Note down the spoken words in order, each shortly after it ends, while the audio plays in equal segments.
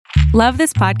Love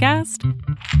this podcast?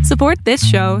 Support this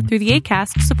show through the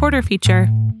Acast supporter feature.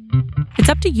 It's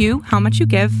up to you how much you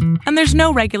give, and there's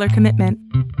no regular commitment.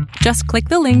 Just click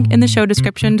the link in the show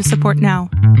description to support now.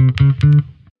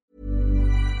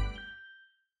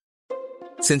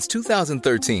 Since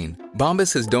 2013,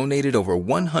 Bombas has donated over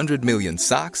 100 million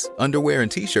socks, underwear,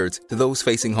 and T-shirts to those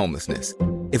facing homelessness.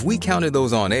 If we counted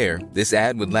those on air, this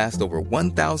ad would last over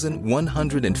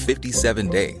 1,157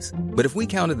 days. But if we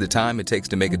counted the time it takes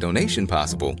to make a donation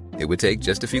possible, it would take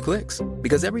just a few clicks.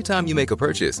 Because every time you make a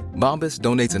purchase, Bombas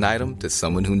donates an item to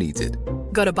someone who needs it.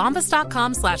 Go to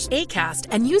bombas.com/ACAST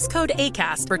and use code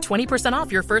ACAST for 20% off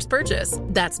your first purchase.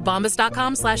 That's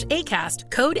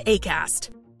bombas.com/ACAST, code ACAST.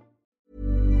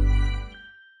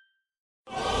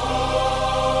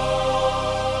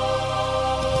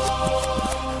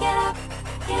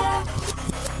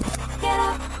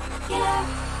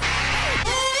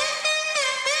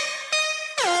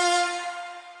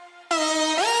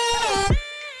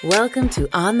 Welcome to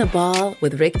On the Ball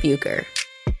with Rick Bucher.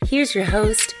 Here's your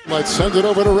host. Let's send it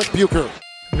over to Rick Bucher.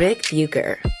 Rick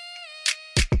Bucher.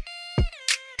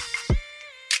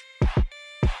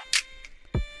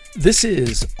 This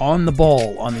is On the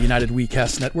Ball on the United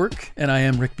WeCast Network, and I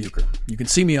am Rick Bucher. You can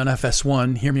see me on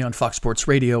FS1, hear me on Fox Sports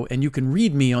Radio, and you can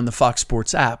read me on the Fox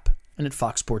Sports app and at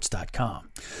foxsports.com.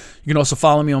 You can also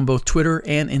follow me on both Twitter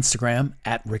and Instagram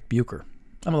at Rick Bucher.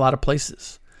 I'm a lot of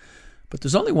places. But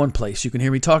there's only one place you can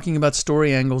hear me talking about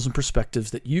story angles and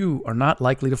perspectives that you are not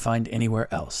likely to find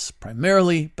anywhere else,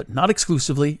 primarily, but not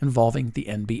exclusively, involving the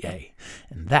NBA.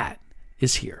 And that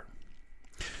is here.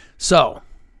 So,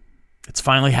 it's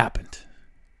finally happened.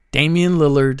 Damian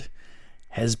Lillard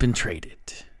has been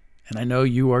traded. And I know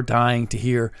you are dying to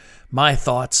hear my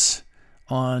thoughts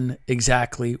on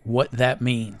exactly what that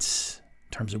means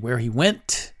in terms of where he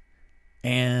went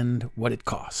and what it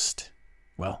cost.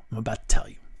 Well, I'm about to tell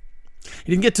you.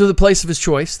 He didn't get to the place of his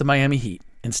choice, the Miami Heat.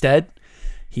 Instead,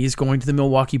 he's going to the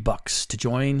Milwaukee Bucks to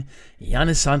join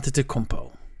Giannis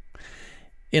Antetokounmpo.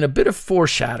 In a bit of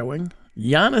foreshadowing,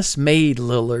 Giannis made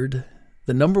Lillard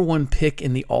the number one pick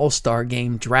in the All-Star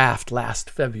Game draft last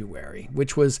February,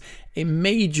 which was a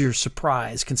major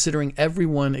surprise considering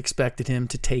everyone expected him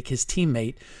to take his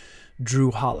teammate,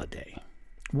 Drew Holiday.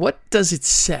 What does it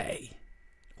say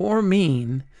or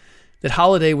mean that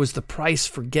Holiday was the price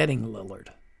for getting Lillard,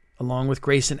 along with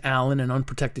Grayson Allen, an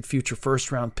unprotected future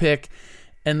first-round pick,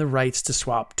 and the rights to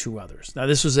swap two others? Now,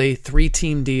 this was a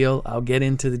three-team deal. I'll get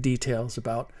into the details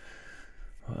about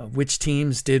which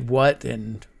teams did what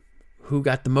and who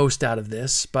got the most out of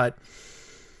this. But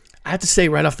I have to say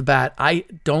right off the bat, I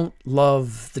don't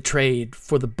love the trade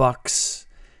for the Bucks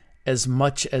as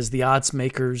much as the odds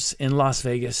makers in Las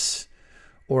Vegas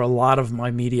or a lot of my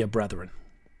media brethren.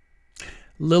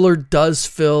 Lillard does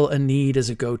fill a need as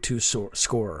a go-to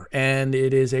scorer, and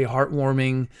it is a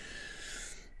heartwarming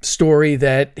story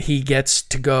that he gets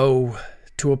to go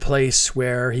to a place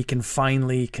where he can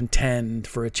finally contend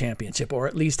for a championship, or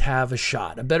at least have a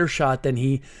shot, a better shot than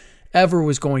he ever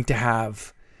was going to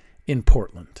have in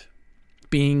Portland.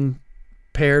 Being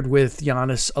paired with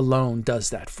Giannis alone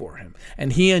does that for him.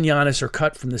 And he and Giannis are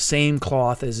cut from the same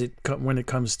cloth when it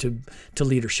comes to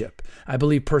leadership. I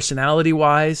believe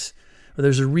personality-wise,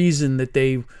 there's a reason that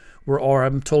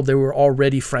I'm told they were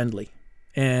already friendly.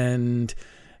 And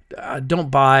don't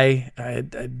buy,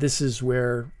 this is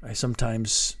where I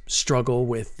sometimes struggle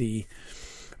with the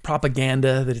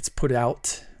propaganda that it's put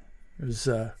out. There's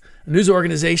a news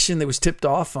organization that was tipped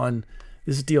off on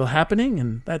this deal happening,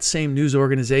 and that same news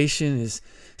organization is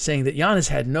saying that Giannis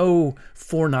had no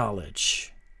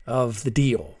foreknowledge of the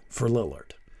deal for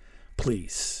Lillard.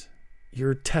 Please,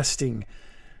 you're questioning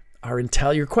our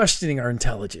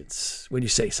intelligence when you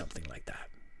say something like that.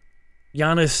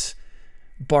 Giannis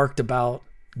barked about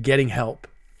getting help.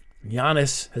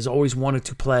 Giannis has always wanted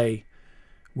to play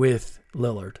with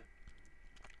Lillard.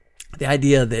 The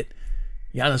idea that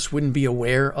Giannis wouldn't be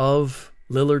aware of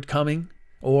Lillard coming,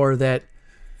 or that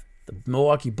the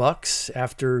Milwaukee Bucks,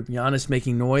 after Giannis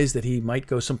making noise that he might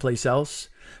go someplace else,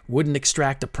 wouldn't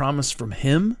extract a promise from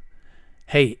him.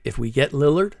 Hey, if we get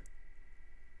Lillard,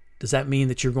 does that mean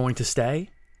that you're going to stay?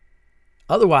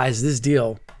 Otherwise, this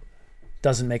deal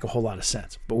doesn't make a whole lot of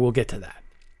sense, but we'll get to that.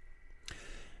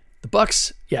 The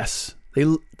Bucks, yes,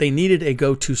 they needed a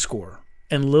go-to scorer,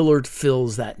 and Lillard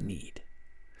fills that need.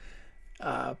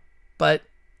 But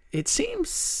it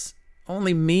seems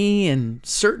only me and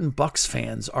certain Bucks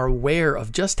fans are aware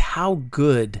of just how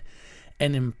good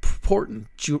and important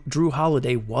Drew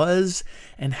Holiday was,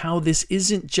 and how this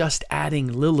isn't just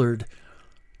adding Lillard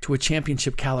to a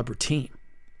championship caliber team.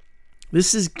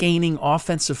 This is gaining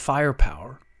offensive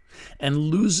firepower and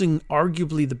losing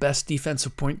arguably the best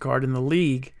defensive point guard in the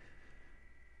league,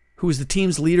 who was the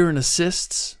team's leader in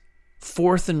assists,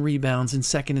 fourth in rebounds, and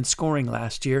second in scoring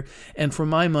last year, and for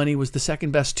my money was the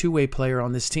second best two-way player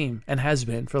on this team, and has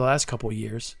been for the last couple of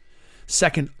years,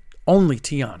 second only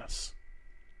to Giannis.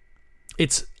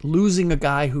 It's losing a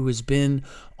guy who has been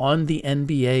on the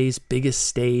NBA's biggest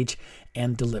stage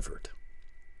and delivered.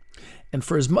 And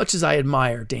for as much as I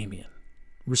admire Damian,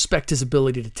 respect his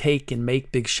ability to take and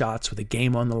make big shots with a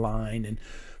game on the line, and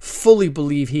fully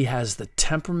believe he has the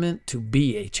temperament to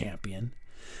be a champion,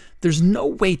 there's no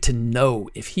way to know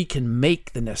if he can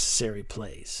make the necessary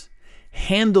plays,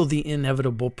 handle the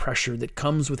inevitable pressure that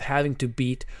comes with having to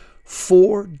beat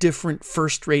 4 different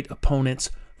first-rate opponents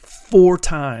 4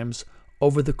 times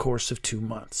over the course of 2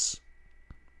 months.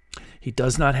 He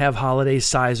does not have Holiday's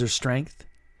size or strength,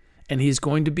 and he's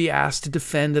going to be asked to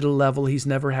defend at a level he's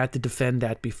never had to defend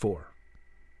at before,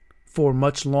 for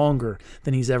much longer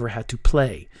than he's ever had to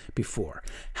play before.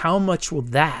 How much will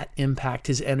that impact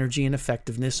his energy and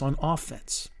effectiveness on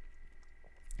offense?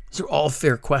 These are all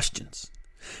fair questions,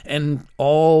 and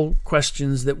all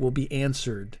questions that will be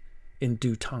answered in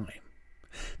due time.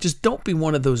 Just don't be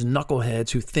one of those knuckleheads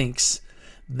who thinks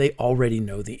they already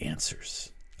know the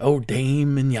answers. Oh,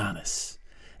 Dame and Giannis,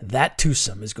 that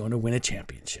twosome is going to win a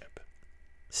championship.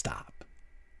 Stop.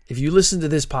 If you listen to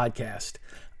this podcast,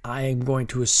 I am going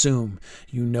to assume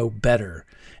you know better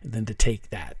than to take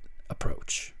that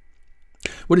approach.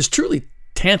 What is truly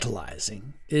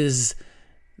tantalizing is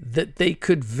that they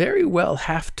could very well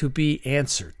have to be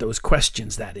answered, those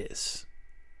questions, that is,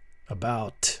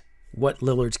 about what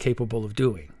Lillard's capable of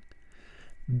doing.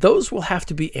 Those will have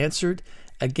to be answered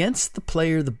against the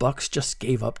player the Bucks just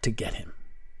gave up to get him,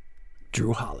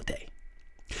 Jrue Holiday.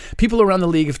 People around the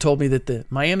league have told me that the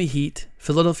Miami Heat,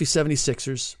 Philadelphia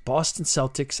 76ers, Boston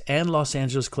Celtics, and Los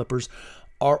Angeles Clippers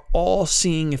are all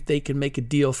seeing if they can make a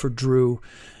deal for Jrue,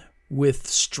 with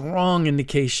strong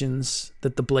indications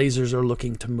that the Blazers are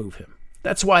looking to move him.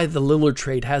 That's why the Lillard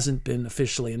trade hasn't been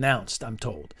officially announced, I'm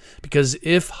told. Because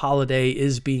if Holiday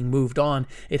is being moved on,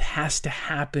 it has to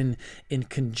happen in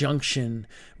conjunction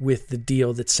with the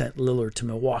deal that sent Lillard to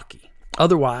Milwaukee.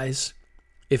 Otherwise,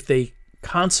 if they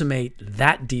consummate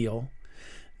that deal,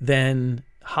 then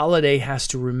Holiday has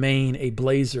to remain a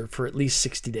Blazer for at least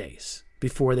 60 days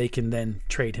before they can then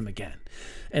trade him again.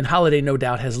 And Holiday, no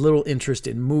doubt, has little interest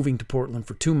in moving to Portland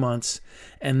for 2 months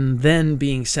and then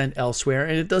being sent elsewhere,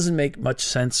 and it doesn't make much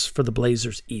sense for the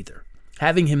Blazers either.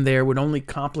 Having him there would only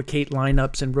complicate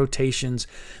lineups and rotations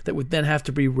that would then have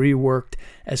to be reworked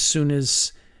as soon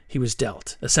as he was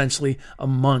dealt, essentially a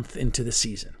month into the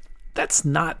season. That's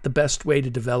not the best way to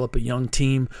develop a young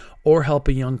team or help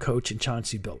a young coach in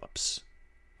Chauncey Billups.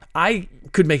 I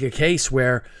could make a case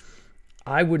where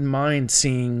I wouldn't mind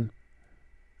seeing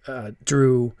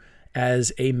Jrue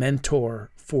as a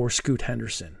mentor for Scoot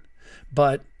Henderson,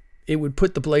 but it would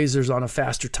put the Blazers on a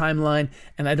faster timeline,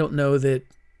 and I don't know that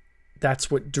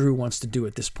that's what Jrue wants to do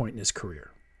at this point in his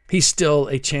career. He's still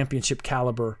a championship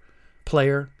caliber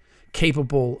player,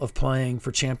 capable of playing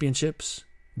for championships,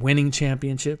 winning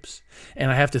championships, and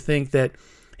I have to think that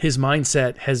his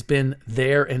mindset has been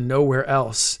there and nowhere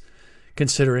else,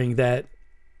 considering that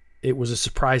it was a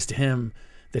surprise to him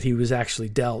that he was actually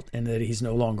dealt and that he's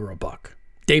no longer a Buck.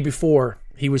 Day before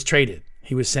he was traded,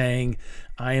 he was saying,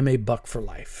 I am a Buck for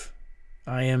life.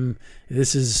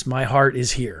 My heart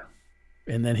is here.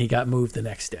 And then he got moved the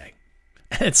next day.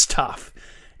 It's tough.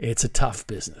 It's a tough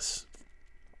business.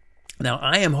 Now,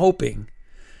 I am hoping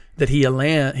that he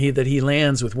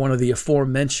lands with one of the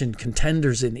aforementioned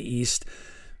contenders in the East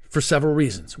for several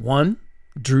reasons. One,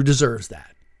 Jrue deserves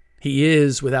that. He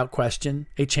is, without question,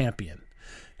 a champion,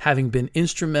 having been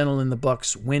instrumental in the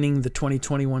Bucks winning the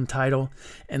 2021 title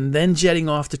and then jetting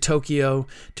off to Tokyo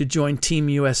to join Team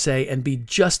USA and be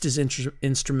just as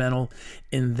instrumental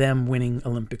in them winning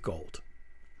Olympic gold.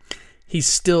 He's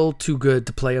still too good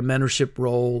to play a mentorship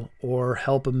role or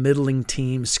help a middling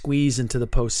team squeeze into the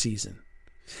postseason.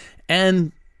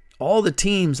 And all the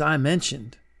teams I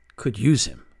mentioned could use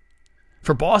him.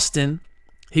 For Boston,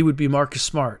 he would be Marcus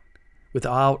Smart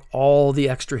without all the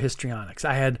extra histrionics.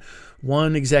 I had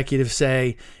one executive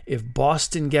say, if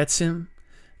Boston gets him,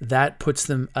 that puts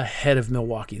them ahead of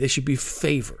Milwaukee. They should be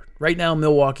favored. Right now,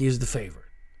 Milwaukee is the favorite.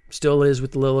 Still is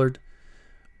with Lillard,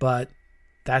 but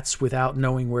that's without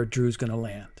knowing where Jrue's going to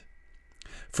land.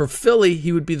 For Philly,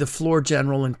 he would be the floor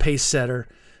general and pace setter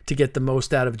to get the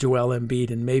most out of Joel Embiid,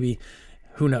 and maybe,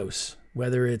 who knows,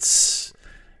 whether it's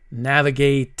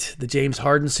navigate the James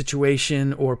Harden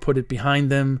situation or put it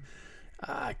behind them.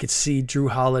 I could see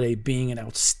Jrue Holiday being an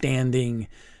outstanding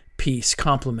piece,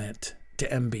 complement to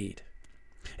Embiid.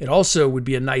 It also would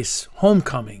be a nice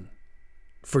homecoming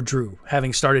for Drew,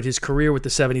 having started his career with the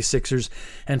 76ers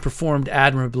and performed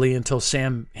admirably until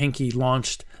Sam Hinkie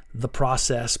launched the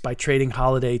process by trading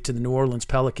Holiday to the New Orleans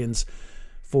Pelicans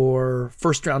for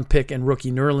first-round pick and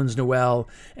rookie Nerlens Noel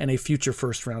and a future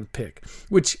first-round pick.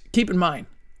 Which, keep in mind,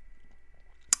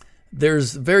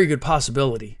 there's a very good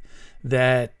possibility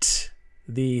that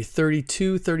the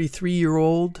 32,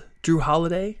 33-year-old Drew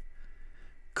Holiday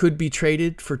could be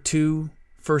traded for 2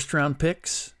 first-round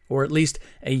picks, or at least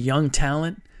a young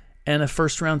talent and a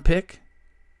first-round pick.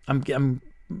 I'm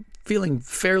feeling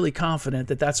fairly confident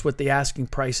that that's what the asking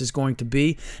price is going to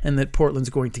be and that Portland's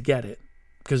going to get it,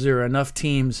 because there are enough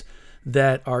teams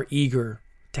that are eager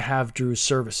to have Drew's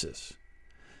services.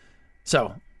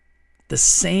 So the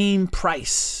same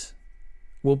price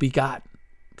will be got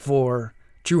for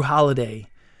Drew Holiday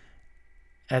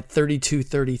at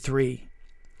 32-33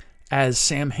 as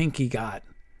Sam Hinkie got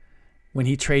when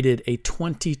he traded a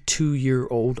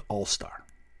 22-year-old All-Star.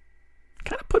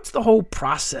 Kind of puts the whole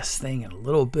process thing in a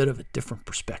little bit of a different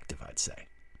perspective, I'd say.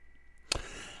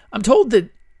 I'm told that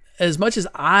as much as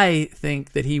I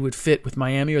think that he would fit with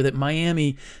Miami, or that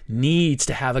Miami needs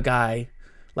to have a guy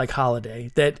like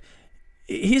Holiday, that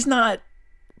he's not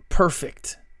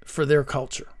perfect for their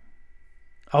culture.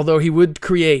 Although he would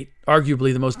create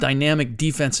arguably the most dynamic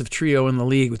defensive trio in the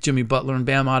league with Jimmy Butler and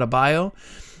Bam Adebayo,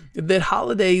 that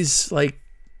Holiday's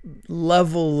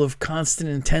level of constant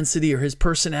intensity or his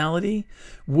personality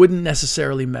wouldn't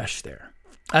necessarily mesh there.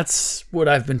 That's what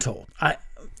I've been told. I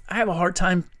have a hard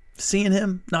time seeing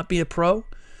him not be a pro,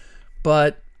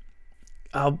 but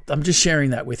I'm just sharing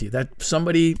that with you. That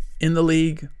somebody in the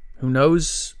league who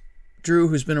knows Drew,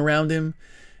 who's been around him,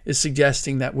 is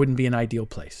suggesting that wouldn't be an ideal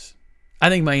place. I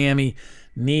think Miami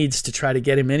needs to try to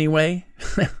get him anyway,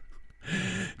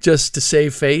 just to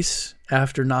save face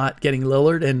after not getting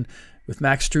Lillard. And with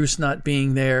Max Strus not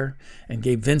being there and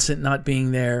Gabe Vincent not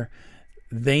being there,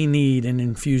 they need an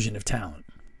infusion of talent.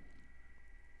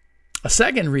 A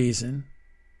second reason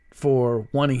for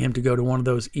wanting him to go to one of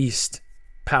those East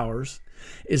powers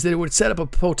is that it would set up a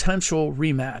potential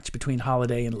rematch between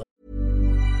Holiday and Lillard.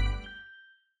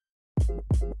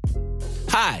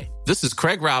 Hi, this is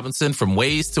Craig Robinson from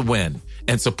Ways to Win,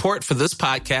 and support for this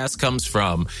podcast comes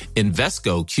from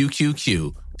Invesco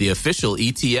QQQ, the official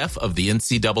ETF of the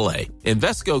NCAA.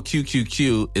 Invesco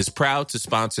QQQ is proud to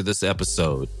sponsor this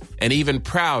episode, and even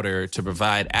prouder to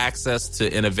provide access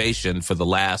to innovation for the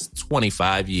last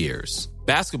 25 years.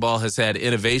 Basketball has had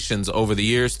innovations over the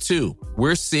years, too.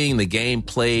 We're seeing the game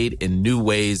played in new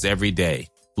ways every day.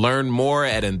 Learn more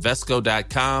at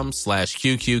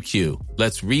Invesco.com/QQQ.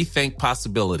 Let's rethink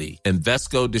possibility.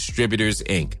 Invesco Distributors,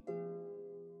 Inc.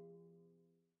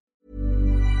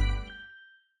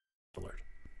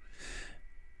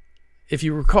 If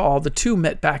you recall, the two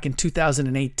met back in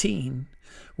 2018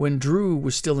 when Drew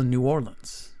was still in New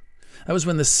Orleans. That was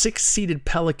when the 6th-seeded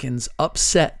Pelicans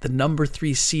upset the number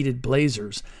 3-seeded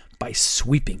Blazers by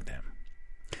sweeping them.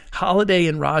 Holiday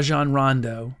and Rajon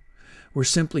Rondo were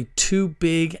simply too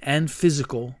big and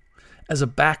physical as a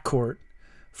backcourt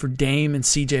for Dame and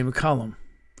CJ McCollum.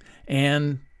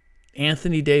 And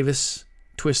Anthony Davis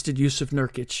twisted Yusuf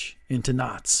Nurkic into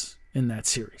knots in that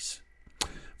series.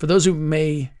 For those who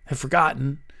may have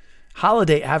forgotten,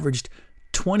 Holiday averaged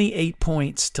 28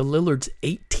 points to Lillard's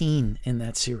 18 in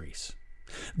that series.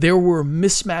 There were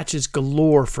mismatches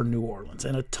galore for New Orleans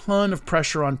and a ton of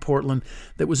pressure on Portland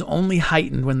that was only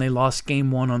heightened when they lost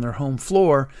Game 1 on their home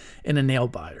floor in a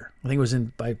nail-biter. I think it was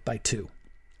by 2.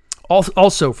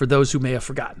 Also, for those who may have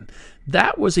forgotten,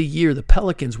 that was a year the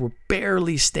Pelicans were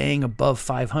barely staying above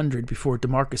 500 before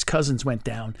DeMarcus Cousins went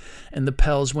down and the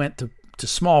Pels went to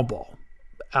small ball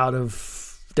out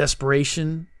of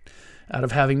desperation, out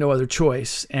of having no other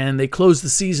choice. And they closed the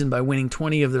season by winning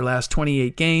 20 of their last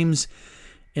 28 games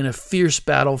in a fierce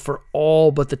battle for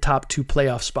all but the top 2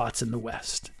 playoff spots in the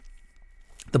West.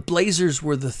 The Blazers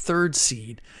were the 3rd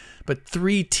seed, but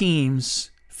 3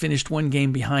 teams finished 1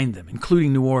 game behind them,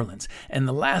 including New Orleans. And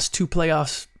the last 2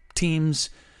 playoff teams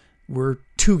were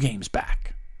 2 games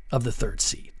back of the 3rd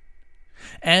seed.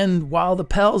 And while the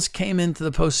Pels came into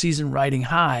the postseason riding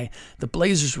high, the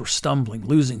Blazers were stumbling,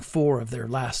 losing 4 of their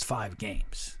last 5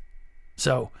 games.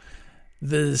 So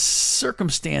the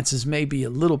circumstances may be a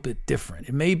little bit different.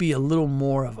 It may be a little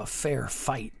more of a fair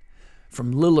fight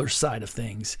from Lillard's side of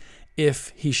things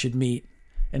if he should meet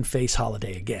and face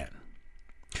Holiday again.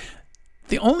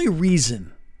 The only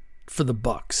reason for the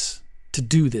Bucks to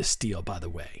do this deal, by the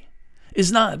way,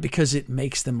 is not because it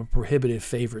makes them a prohibitive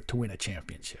favorite to win a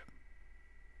championship.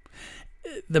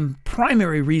 The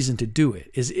primary reason to do it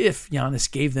is if Giannis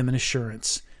gave them an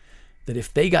assurance that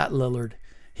if they got Lillard,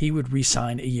 he would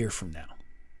re-sign a year from now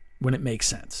when it makes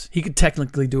sense. He could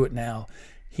technically do it now.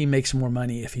 He makes more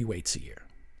money if he waits a year.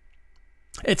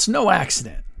 It's no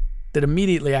accident that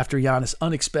immediately after Giannis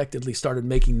unexpectedly started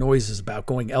making noises about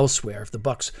going elsewhere if the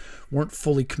Bucks weren't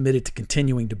fully committed to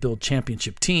continuing to build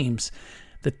championship teams,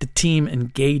 that the team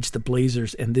engaged the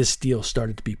Blazers and this deal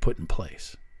started to be put in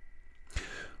place.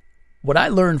 What I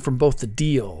learned from both the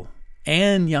deal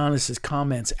and Giannis's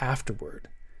comments afterward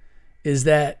is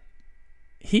that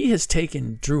he has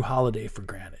taken Drew Holiday for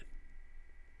granted.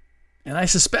 And I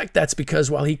suspect that's because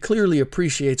while he clearly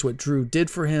appreciates what Drew did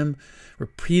for him,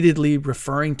 repeatedly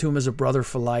referring to him as a brother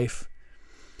for life,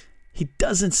 he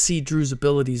doesn't see Drew's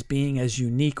abilities being as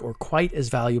unique or quite as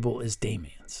valuable as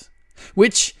Damian's.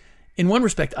 Which, in one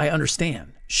respect, I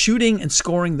understand. Shooting and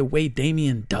scoring the way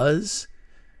Damian does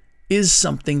is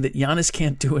something that Giannis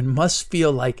can't do and must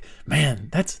feel like, man,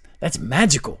 that's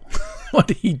magical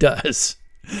what he does.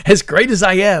 As great as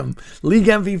I am, league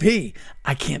MVP,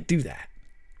 I can't do that.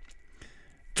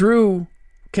 Drew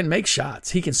can make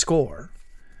shots, he can score,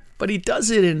 but he does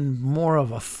it in more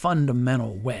of a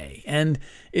fundamental way. And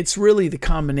it's really the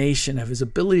combination of his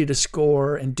ability to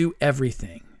score and do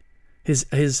everything,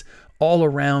 his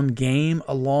all-around game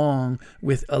along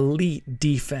with elite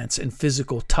defense and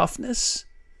physical toughness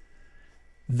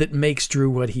that makes Drew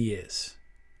what he is.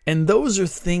 And those are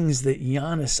things that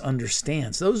Giannis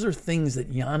understands. Those are things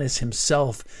that Giannis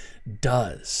himself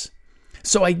does.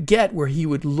 So I get where he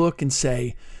would look and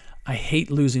say, I hate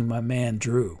losing my man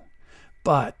Drew,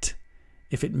 but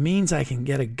if it means I can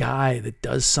get a guy that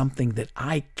does something that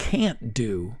I can't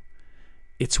do,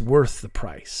 it's worth the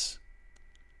price.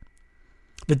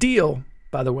 The deal,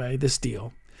 by the way, this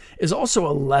deal, is also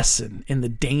a lesson in the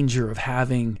danger of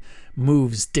having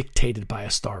moves dictated by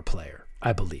a star player,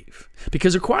 I believe.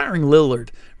 Because acquiring Lillard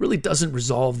really doesn't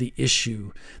resolve the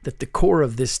issue that the core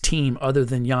of this team, other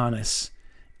than Giannis,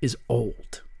 is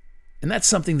old. And that's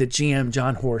something that GM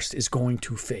John Horst is going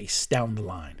to face down the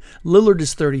line. Lillard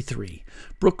is 33.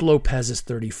 Brook Lopez is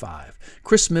 35.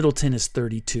 Chris Middleton is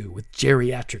 32 with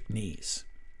geriatric knees.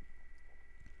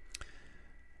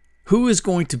 Who is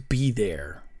going to be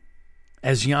there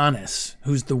as Giannis,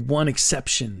 who's the one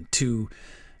exception to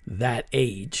that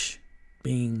age,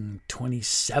 being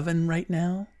 27 right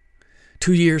now?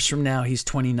 2 years from now, he's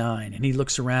 29, and he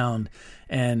looks around,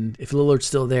 and if Lillard's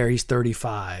still there, he's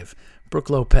 35. Brook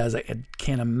Lopez, I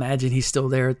can't imagine he's still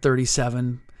there at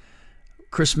 37.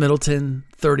 Chris Middleton,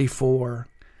 34.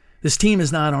 This team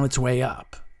is not on its way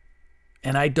up.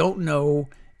 And I don't know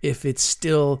if it's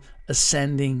still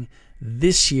ascending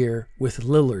this year with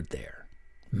Lillard there.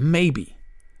 Maybe.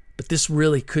 But this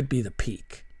really could be the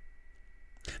peak.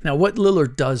 Now, what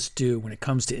Lillard does do when it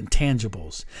comes to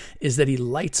intangibles is that he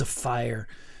lights a fire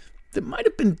that might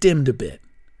have been dimmed a bit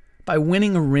by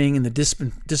winning a ring in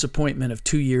the disappointment of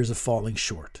 2 years of falling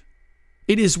short.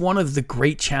 It is one of the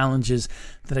great challenges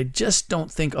that I just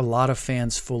don't think a lot of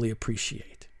fans fully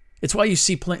appreciate. It's why you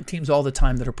see teams all the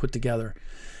time that are put together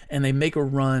and they make a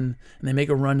run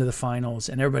to the finals,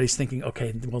 and everybody's thinking,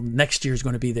 okay, well, next year is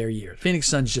going to be their year. Phoenix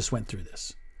Suns just went through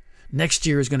this. Next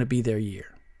year is going to be their year.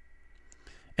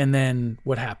 And then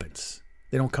what happens?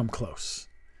 They don't come close.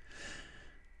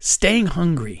 Staying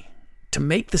hungry to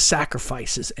make the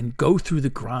sacrifices and go through the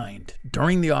grind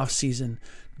during the offseason,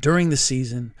 during the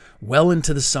season, well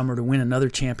into the summer to win another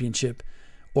championship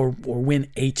or win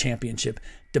a championship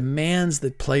demands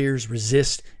that players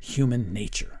resist human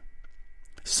nature.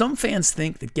 Some fans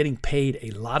think that getting paid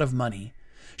a lot of money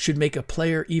should make a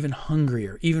player even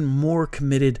hungrier, even more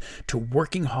committed to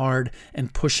working hard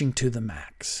and pushing to the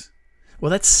max.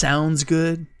 Well, that sounds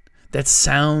good. That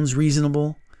sounds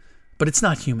reasonable, but it's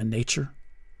not human nature.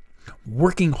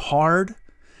 Working hard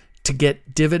to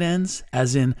get dividends,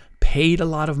 as in paid a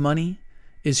lot of money,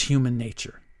 is human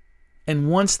nature.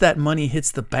 And once that money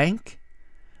hits the bank,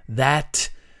 that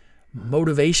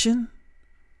motivation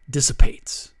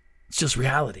dissipates. It's just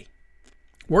reality.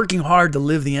 Working hard to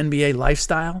live the NBA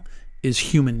lifestyle is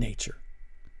human nature.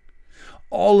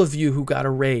 All of you who got a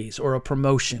raise or a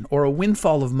promotion or a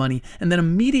windfall of money and then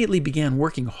immediately began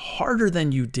working harder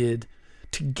than you did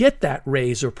to get that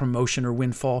raise or promotion or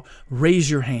windfall,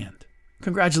 raise your hand.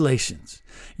 Congratulations.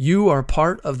 You are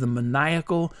part of the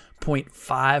maniacal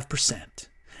 0.5%.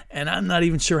 And I'm not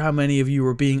even sure how many of you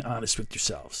are being honest with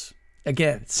yourselves.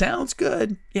 Again, it sounds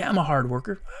good. Yeah, I'm a hard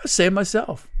worker. I say it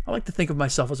myself. I like to think of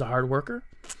myself as a hard worker.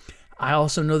 I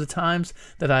also know the times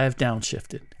that I have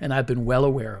downshifted, and I've been well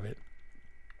aware of it.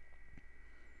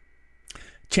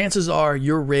 Chances are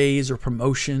your raise or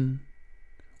promotion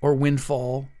or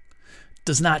windfall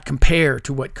does not compare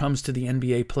to what comes to the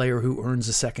NBA player who earns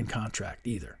a second contract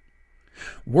either.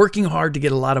 Working hard to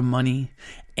get a lot of money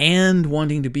and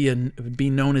wanting to be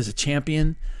known as a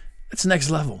champion, that's next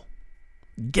level.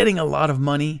 Getting a lot of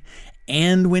money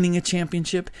and winning a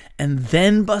championship and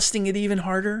then busting it even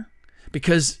harder,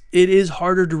 because it is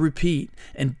harder to repeat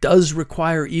and does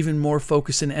require even more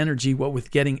focus and energy, what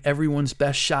with getting everyone's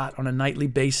best shot on a nightly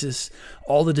basis,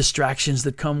 all the distractions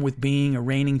that come with being a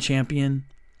reigning champion.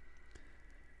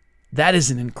 That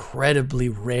is an incredibly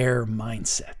rare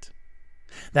mindset.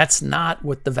 That's not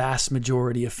what the vast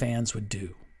majority of fans would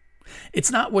do.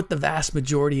 It's not what the vast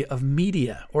majority of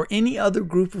media or any other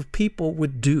group of people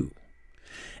would do.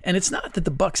 And it's not that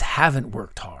the Bucks haven't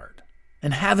worked hard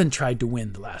and haven't tried to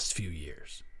win the last few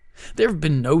years. There have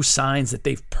been no signs that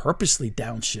they've purposely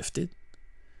downshifted.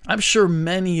 I'm sure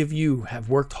many of you have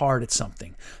worked hard at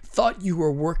something, thought you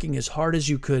were working as hard as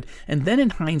you could, and then in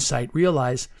hindsight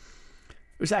realized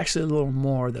it was actually a little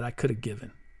more that I could have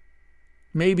given.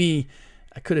 Maybe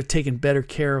I could have taken better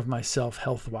care of myself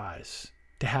health-wise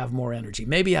to have more energy.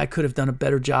 Maybe I could have done a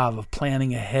better job of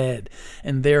planning ahead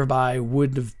and thereby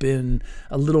would have been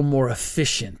a little more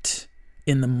efficient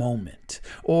in the moment.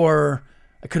 Or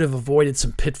I could have avoided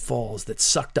some pitfalls that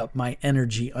sucked up my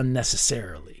energy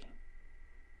unnecessarily.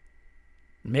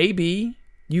 Maybe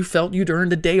you felt you'd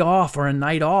earned a day off or a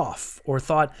night off, or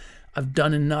thought, I've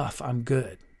done enough, I'm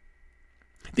good.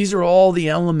 These are all the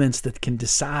elements that can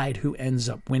decide who ends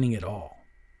up winning it all.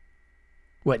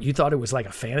 What, you thought it was like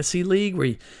a fantasy league where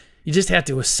you just had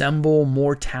to assemble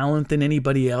more talent than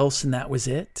anybody else and that was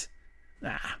it?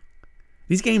 Nah.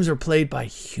 These games are played by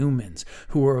humans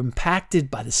who are impacted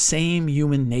by the same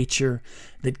human nature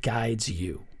that guides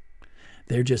you.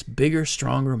 They're just bigger,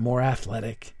 stronger, more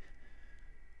athletic.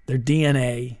 Their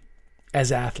DNA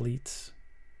as athletes,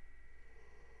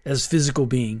 as physical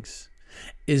beings,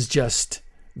 is just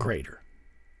greater.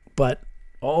 But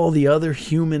all the other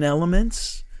human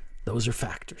elements, those are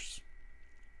factors.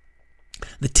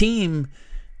 The team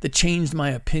that changed my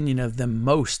opinion of them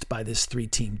most by this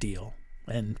 3-team deal,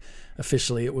 and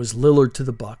officially it was Lillard to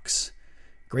the Bucks,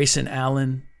 Grayson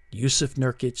Allen, Yusuf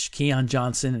Nurkic, Keon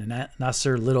Johnson, and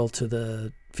Nasser Little to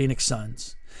the Phoenix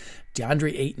Suns,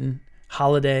 DeAndre Ayton,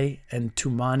 Holiday, and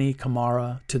Toumani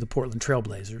Camara to the Portland Trail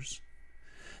Blazers.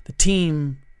 The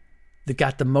team that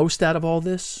got the most out of all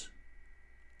this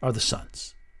are the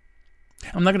Suns.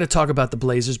 I'm not going to talk about the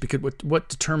Blazers because what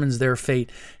determines their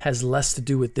fate has less to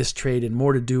do with this trade and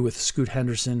more to do with Scoot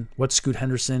Henderson, what Scoot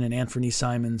Henderson and Anthony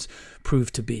Simons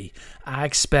proved to be. I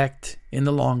expect in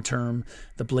the long term,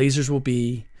 the Blazers will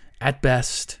be, at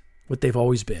best, what they've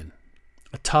always been.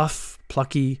 A tough,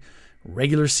 plucky,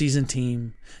 regular season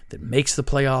team that makes the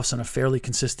playoffs on a fairly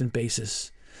consistent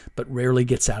basis, but rarely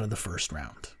gets out of the first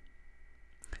round.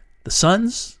 The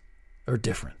Suns are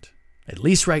different. At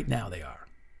least right now they are.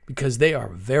 Because they are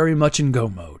very much in go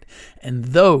mode. And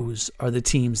those are the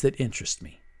teams that interest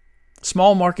me.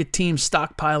 Small market teams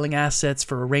stockpiling assets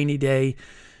for a rainy day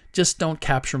just don't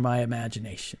capture my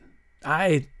imagination.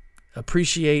 I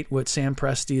appreciate what Sam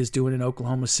Presti is doing in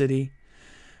Oklahoma City,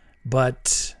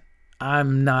 but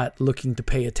I'm not looking to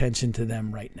pay attention to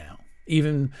them right now.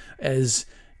 Even as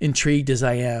intrigued as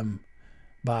I am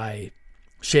by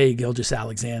Shai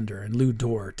Gilgeous-Alexander and Lou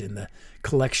Dort and the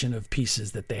collection of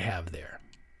pieces that they have there.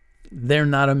 They're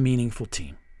not a meaningful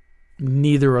team.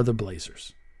 Neither are the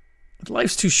Blazers.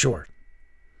 Life's too short.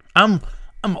 I'm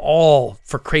all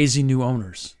for crazy new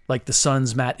owners like the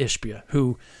Suns' Matt Ishbia,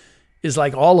 who is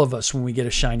like all of us when we get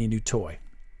a shiny new toy.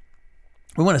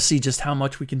 We want to see just how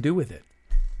much we can do with it.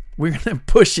 We're going to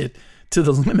push it to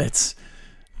the limits.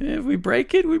 If we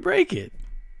break it, we break it.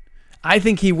 I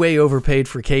think he way overpaid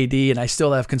for KD, and I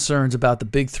still have concerns about the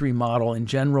Big Three model in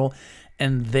general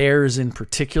and theirs in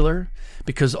particular,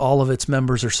 because all of its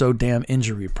members are so damn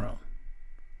injury prone.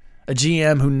 A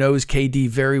GM who knows KD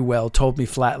very well told me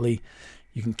flatly,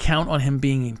 you can count on him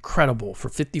being incredible for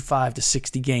 55 to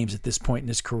 60 games at this point in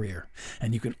his career.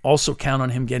 And you can also count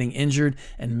on him getting injured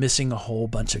and missing a whole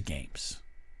bunch of games.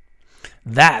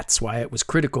 That's why it was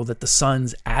critical that the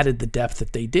Suns added the depth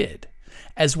that they did,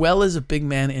 as well as a big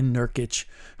man in Nurkic,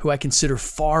 who I consider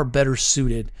far better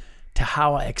suited to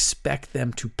how I expect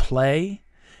them to play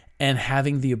and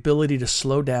having the ability to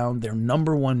slow down their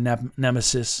number one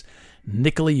nemesis,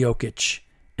 Nikola Jokic,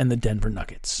 and the Denver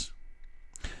Nuggets.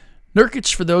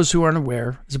 Nurkic, for those who aren't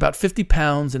aware, is about 50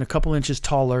 pounds and a couple inches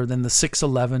taller than the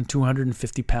 6'11",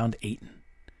 250-pound Ayton.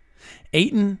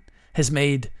 Ayton has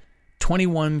made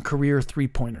 21 career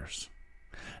three-pointers.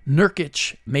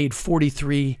 Nurkic made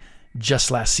 43 just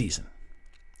last season.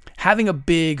 Having a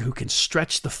big who can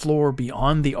stretch the floor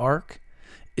beyond the arc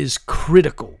is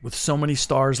critical with so many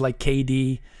stars like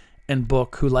KD and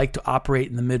Book, who like to operate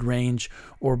in the mid-range,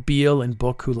 or Beal and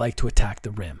Book, who like to attack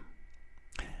the rim.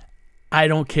 I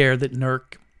don't care that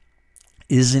Nurk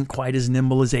isn't quite as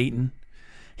nimble as Ayton.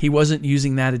 He wasn't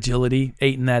using that agility,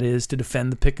 Ayton that is, to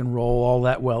defend the pick and roll all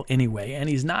that well anyway. And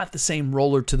he's not the same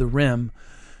roller to the rim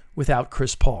without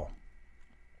Chris Paul.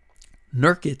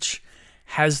 Nurkic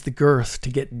has the girth to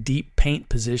get deep paint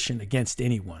position against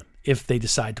anyone if they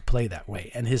decide to play that way.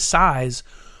 And his size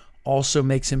also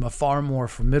makes him a far more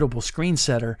formidable screen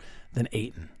setter than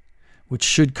Ayton, which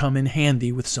should come in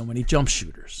handy with so many jump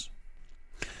shooters.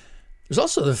 There's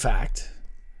also the fact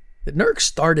that Nurk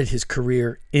started his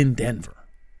career in Denver,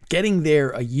 getting there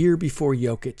a year before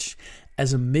Jokic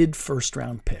as a mid-first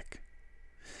round pick.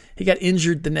 He got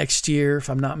injured the next year, if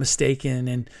I'm not mistaken,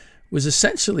 and was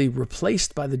essentially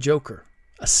replaced by the Joker,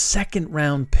 a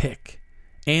second-round pick,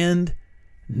 and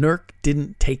Nurk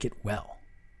didn't take it well.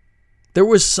 There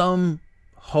was some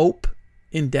hope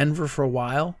in Denver for a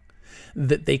while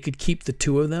that they could keep the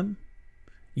two of them,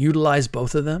 utilize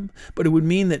both of them, but it would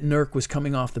mean that Nurk was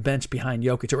coming off the bench behind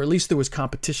Jokic, or at least there was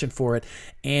competition for it,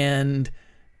 and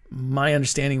my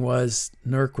understanding was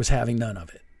Nurk was having none of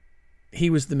it. He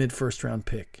was the mid-first round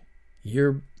pick.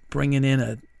 You're bringing in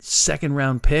a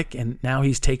second-round pick, and now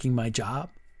he's taking my job.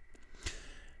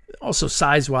 Also,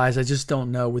 size-wise, I just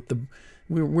don't know.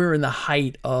 We're in the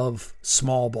height of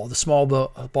small ball. The small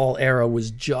ball era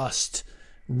was just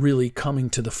really coming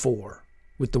to the fore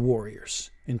with the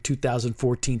Warriors in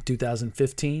 2014,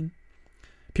 2015.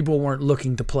 People weren't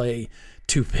looking to play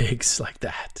two bigs like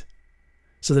that.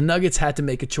 So the Nuggets had to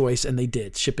make a choice, and they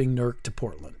did, shipping Nurk to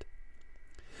Portland.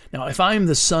 Now, if I'm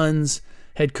the Suns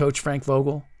head coach, Frank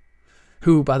Vogel,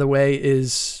 who, by the way,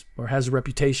 has a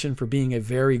reputation for being a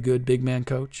very good big man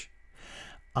coach,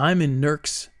 I'm in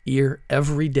Nurk's ear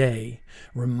every day,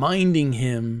 reminding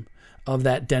him of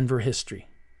that Denver history.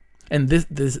 And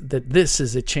this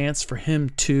is a chance for him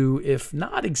to, if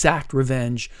not exact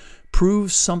revenge,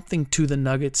 prove something to the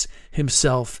Nuggets,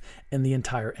 himself, and the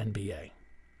entire NBA.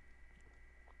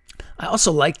 I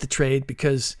also like the trade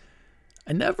because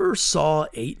I never saw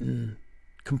Ayton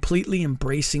completely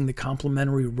embracing the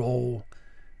complementary role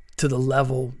to the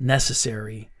level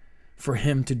necessary for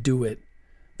him to do it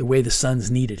the way the Suns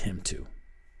needed him to.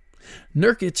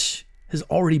 Nurkic has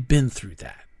already been through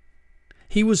that.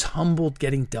 He was humbled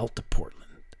getting dealt to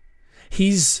Portland.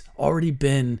 He's already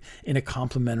been in a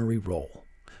complementary role,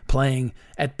 playing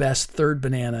at best third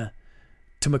banana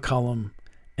to McCollum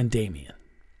and Damian.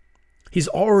 He's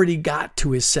already got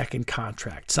to his second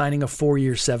contract, signing a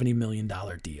 4-year, $70 million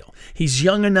deal. He's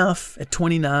young enough at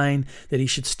 29 that he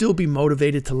should still be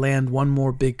motivated to land one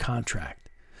more big contract,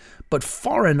 but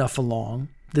far enough along,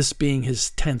 this being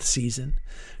his 10th season,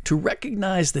 to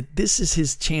recognize that this is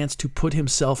his chance to put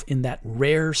himself in that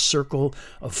rare circle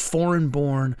of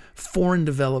foreign-born,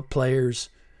 foreign-developed players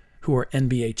who are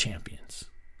NBA champions,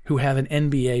 who have an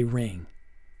NBA ring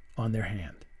on their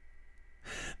hand.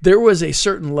 There was a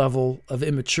certain level of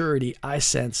immaturity I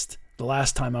sensed the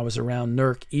last time I was around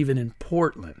Nurk, even in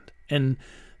Portland. And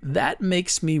that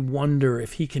makes me wonder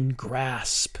if he can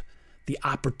grasp the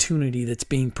opportunity that's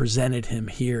being presented him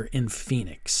here in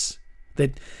Phoenix.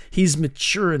 That he's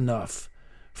mature enough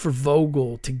for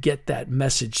Vogel to get that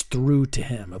message through to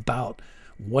him about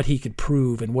what he could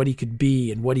prove and what he could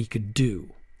be and what he could do.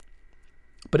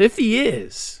 But if he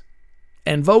is,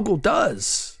 and Vogel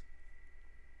does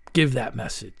give that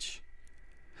message,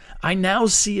 I now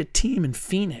see a team in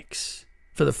Phoenix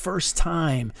for the first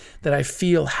time that I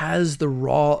feel has the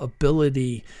raw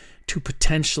ability to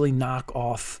potentially knock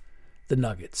off the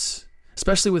Nuggets,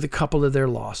 especially with a couple of their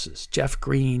losses, Jeff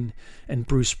Green and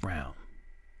Bruce Brown.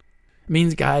 It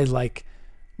means guys like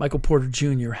Michael Porter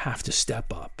Jr. have to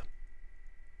step up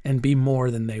and be more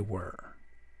than they were.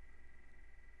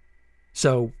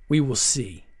 So we will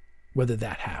see whether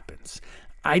that happens.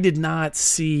 I did not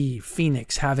see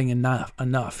Phoenix having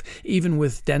enough, even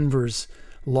with Denver's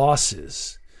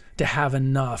losses, to have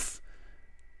enough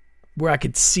where I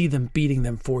could see them beating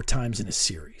them 4 times in a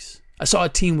series. I saw a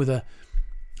team with a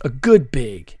good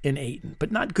big in Ayton,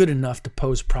 but not good enough to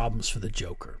pose problems for the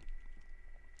Joker.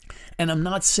 And I'm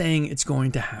not saying it's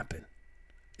going to happen.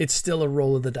 It's still a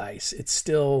roll of the dice. It's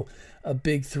still a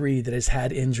big three that has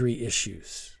had injury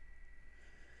issues.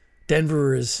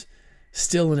 Denver is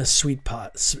still in a sweet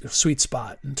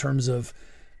spot in terms of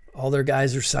all their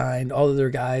guys are signed. All of their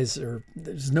guys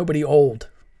there's nobody old.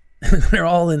 They're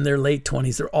all in their late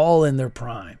 20s. They're all in their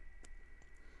prime.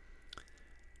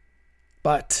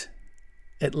 But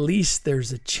at least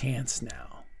there's a chance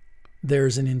now.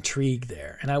 There's an intrigue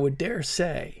there. And I would dare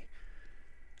say,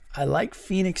 I like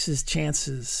Phoenix's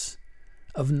chances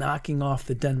of knocking off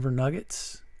the Denver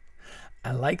Nuggets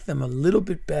I like them a little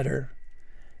bit better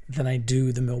than I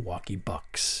do the Milwaukee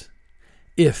Bucks,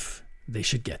 if they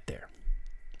should get there.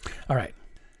 All right.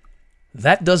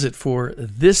 That does it for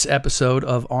this episode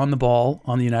of On the Ball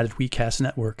on the United WeCast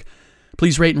Network.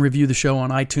 Please rate and review the show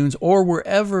on iTunes or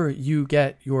wherever you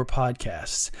get your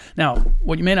podcasts. Now,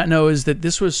 what you may not know is that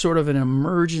this was sort of an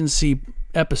emergency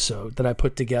episode that I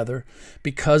put together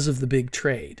because of the big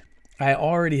trade. I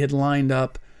already had lined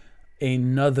up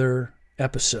another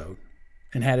episode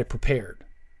and had it prepared.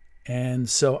 And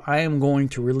so I am going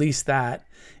to release that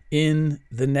in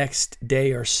the next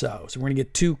day or so. So we're going to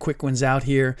get 2 quick ones out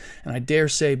here. And I dare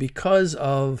say because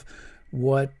of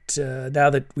what, now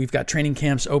that we've got training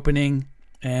camps opening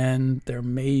and there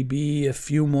may be a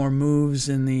few more moves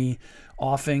in the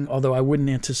offing, although I wouldn't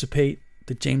anticipate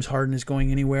that James Harden is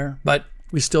going anywhere. But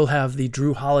we still have the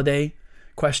Drew Holiday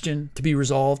question to be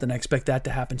resolved, and I expect that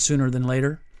to happen sooner than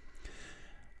later.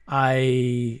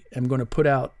 I am going to put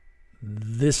out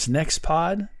this next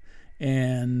pod,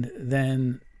 and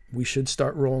then we should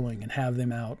start rolling and have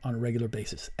them out on a regular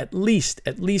basis. At least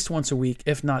once a week,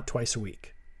 if not twice a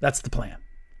week. That's the plan.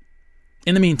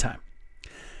 In the meantime,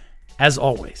 as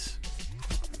always,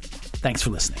 thanks for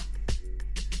listening.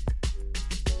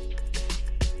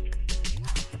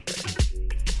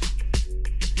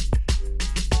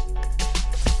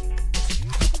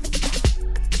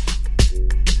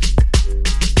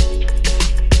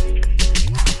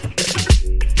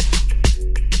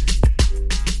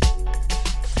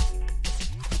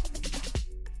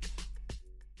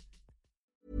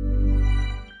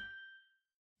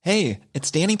 Hey,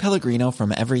 it's Danny Pellegrino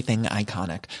from Everything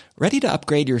Iconic. Ready to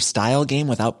upgrade your style game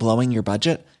without blowing your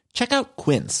budget? Check out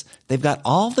Quince. They've got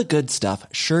all the good stuff,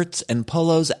 shirts and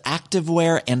polos,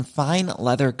 activewear, and fine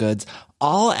leather goods,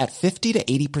 all at 50 to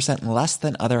 80% less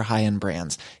than other high-end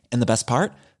brands. And the best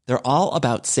part? They're all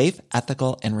about safe,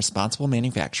 ethical, and responsible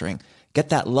manufacturing. Get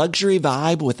that luxury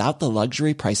vibe without the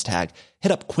luxury price tag.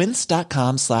 Hit up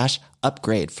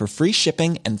quince.com/upgrade for free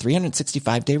shipping and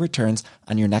 365-day returns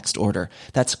on your next order.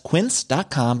 That's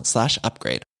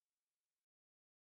quince.com/upgrade.